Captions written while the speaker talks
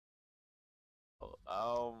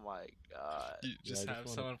Oh my god. You just I have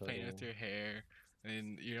just wanna someone playing with cuddle. your hair,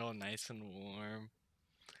 and you're all nice and warm.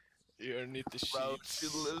 You're underneath the Bro, sheets. she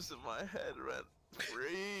lives in my head rent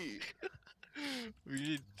free. We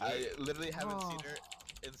need. I literally haven't seen her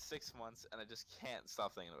in 6 months, and I just can't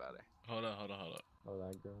stop thinking about her. Hold on. Oh,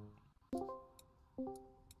 that girl.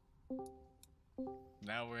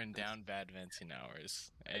 Now we're in down bad venting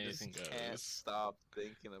hours. Anything I just can't goes. stop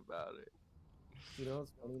thinking about it. You know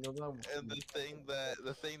what's funny? You know that. And the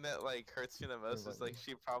thing that like hurts me the most is like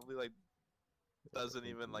she probably like doesn't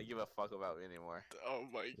even like give a fuck about me anymore. Oh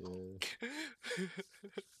my. Yeah.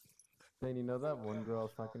 Dang, you know that one girl I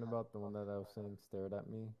was talking about, the one that I was saying stared at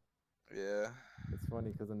me? Yeah. It's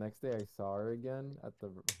funny because the next day I saw her again at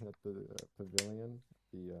the pavilion,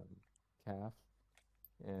 the calf,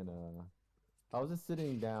 and I was just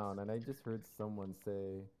sitting down and I just heard someone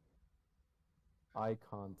say eye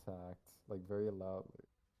contact like very loudly.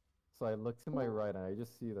 So I look to my right and I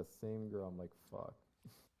just see the same girl. I'm like, fuck.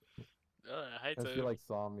 Hi, And she Tim. like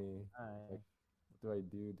saw me. Hi. Like, what do I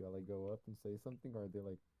do? Do I like go up and say something, or are they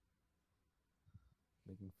like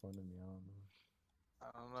making fun of me?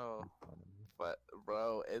 I don't know. Make fun of me. But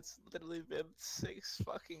bro, it's literally been 6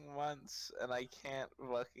 fucking months and I can't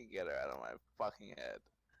fucking get her out of my fucking head.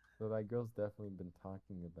 So that girl's definitely been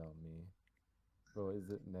talking about me. So is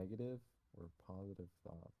it negative or positive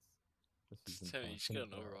thoughts that she's been Tim, you should get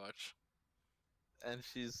talking an about? Overwatch. And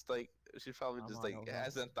she's like, she probably I'm just on like Overwatch.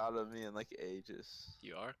 hasn't thought of me in like ages.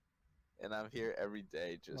 You are? And I'm here every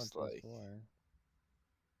day, I'm on just like, PS4.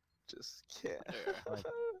 just can't. Yeah. Like,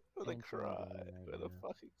 With a can't cry, tell me right with a now.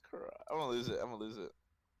 fucking cry. I'm gonna lose it. I'm gonna lose it.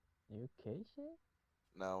 You okay, shit?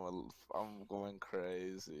 No, I'm going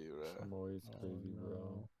crazy, I'm bro. always Oh, crazy, bro.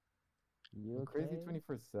 no. You I'm crazy okay?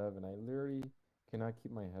 24/7. I literally cannot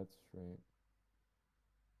keep my head straight.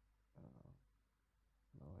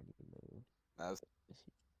 No, I need to move. That's,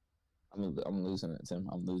 I'm losing it, Tim.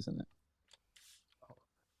 I'm losing it.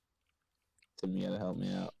 Tim, you gotta help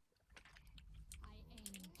me out.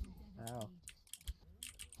 Ow.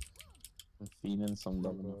 I'm feeding some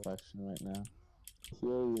love and Bro. affection right now. I hear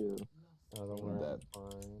you. I don't I'm worry, dead. I'm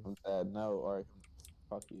fine. I'm dead. No, Aric.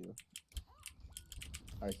 Fuck you.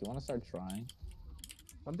 Aric, you wanna start trying?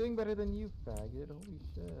 I'm doing better than you, faggot. Holy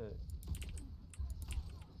shit.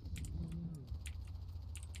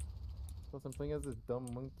 Plus, I'm playing as this dumb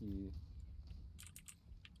monkey.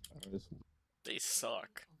 Or just They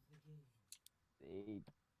suck. They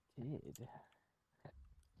did.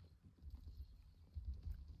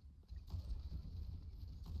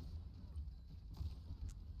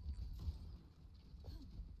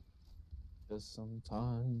 Just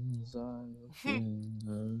sometimes I think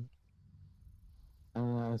and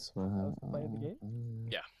that's why How's playing the game?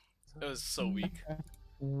 Yeah. It was so weak.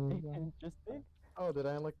 Interesting. Oh, did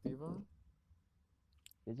I unlock Diva?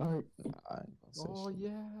 Did you? Alright, I ain't gonna say Oh, shit.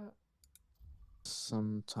 yeah.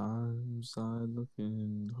 Sometimes I look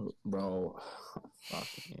in bro. Fuck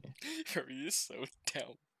me. You're so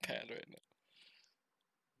down bad right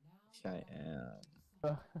now. I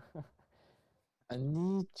am. I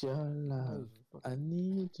need your love. I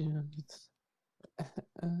need you.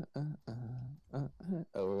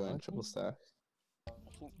 Oh, we're going triple stack.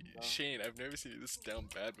 Holy Shane, I've never seen you this down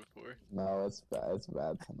bad before. No, it's bad. It's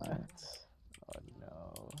bad tonight. Oh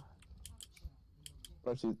no.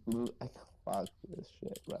 Bro, fuck this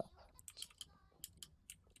shit, bro.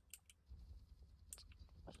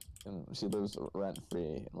 And she lives rent free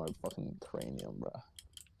in my fucking cranium, bro.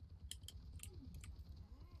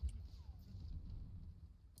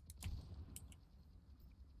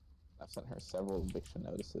 I've sent her several eviction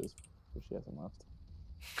notices, but she hasn't left.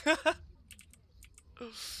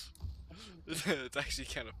 It's actually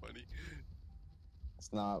kind of funny.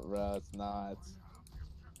 It's not, bro. It's not.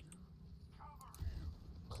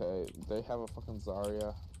 Okay, they have a fucking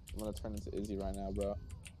Zarya. I'm gonna turn into Izzy right now, bro.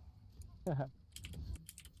 I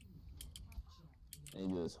need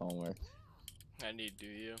to do this homework. I need do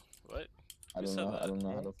you? What? I Who don't said know. that? I don't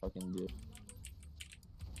know how to fucking do.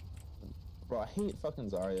 Bro, I hate fucking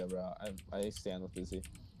Zarya, bro. I stand with Izzy.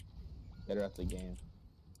 Get her at the game.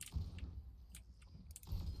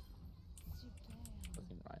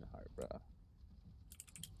 Fucking Reinhardt, bro.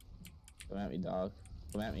 Come at me, dog.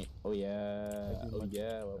 Come at me. Oh yeah. I do Oh much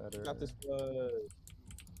yeah. What better. you thought this was?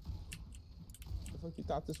 What the fuck you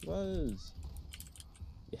thought this was?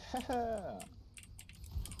 Yeah.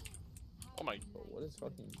 Oh my. Bro, what is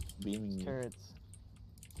fucking beaming me? Turrets.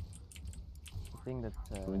 The thing that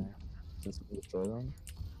Since we destroy them?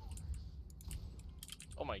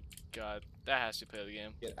 Oh my god. That has to play the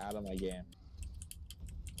game. Get out of my game.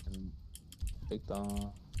 And Tick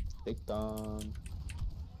dong. Tick dong.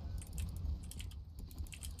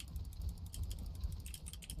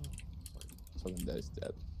 fucking dead. He's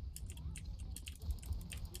dead.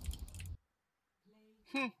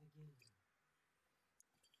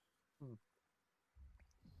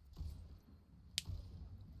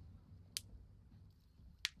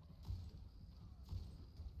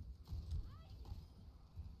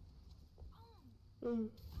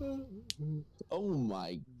 Oh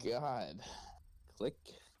my god.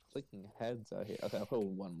 Clicking heads out here. Okay, I'll put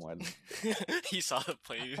one more. He saw the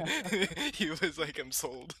play. He was like, I'm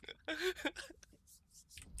sold.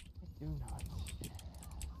 Do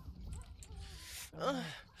not.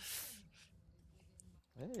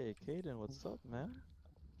 Hey, Caden, what's up, man?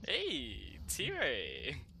 Hey,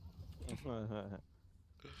 Tearay.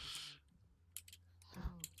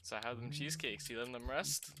 So how them cheesecakes? You letting them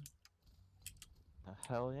rest?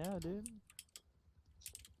 Hell yeah, dude.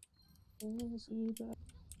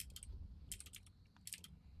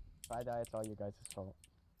 If I die, it's all you guys' fault.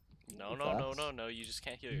 No, no, no, no, no. You just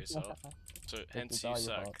can't heal yourself. So hence It's you all your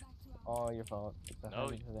suck. fault. All your fault. It's No.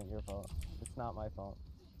 100% your fault. It's not my fault.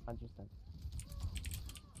 100%.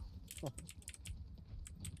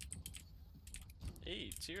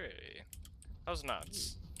 Hey, Tearay. How's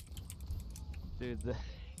nuts? Dude,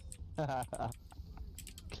 that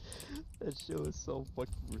show is so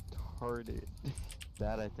fucking retarded.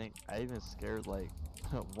 That I think I even scared like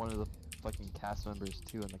one of the fucking cast members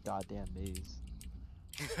too in the goddamn maze.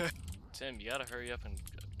 Tim, you gotta hurry up and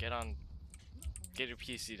get your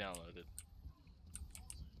PC downloaded.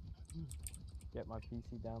 Get my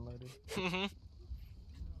PC downloaded.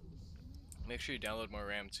 Make sure you download more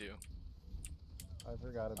RAM too. I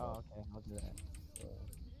forgot about. Oh, okay, I'll do that.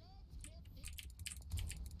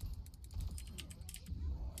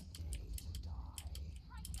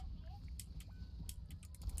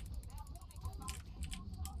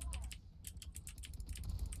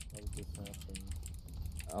 What just happened?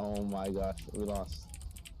 Oh my gosh, we lost.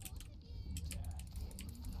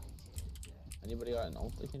 Anybody got an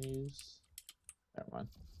ult they can use? Never mind.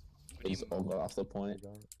 What do you He's all got off the point.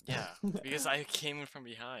 Yeah, because I came in from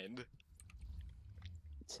behind.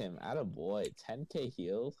 Tim, attaboy. 10k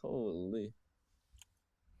heals? Holy.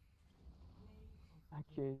 I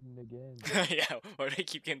Caden again. Yeah, why do I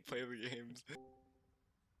keep getting play the games?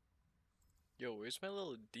 Yo, where's my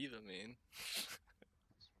little diva main?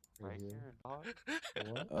 Right here. here, dog.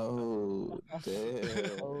 What? Oh,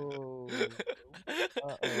 damn. Oh.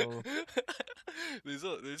 Uh-oh.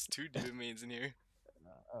 There's two diva mains in here.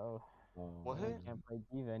 Uh-oh. What? I can't play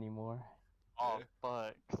Diva anymore. Oh,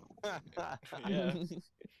 fuck. Yeah.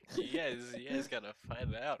 You guys gotta fight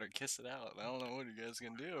it out or kiss it out. I don't know what you guys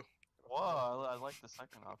can do. Whoa, I like the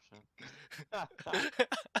second option.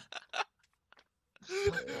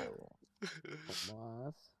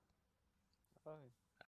 Tomas. Hi.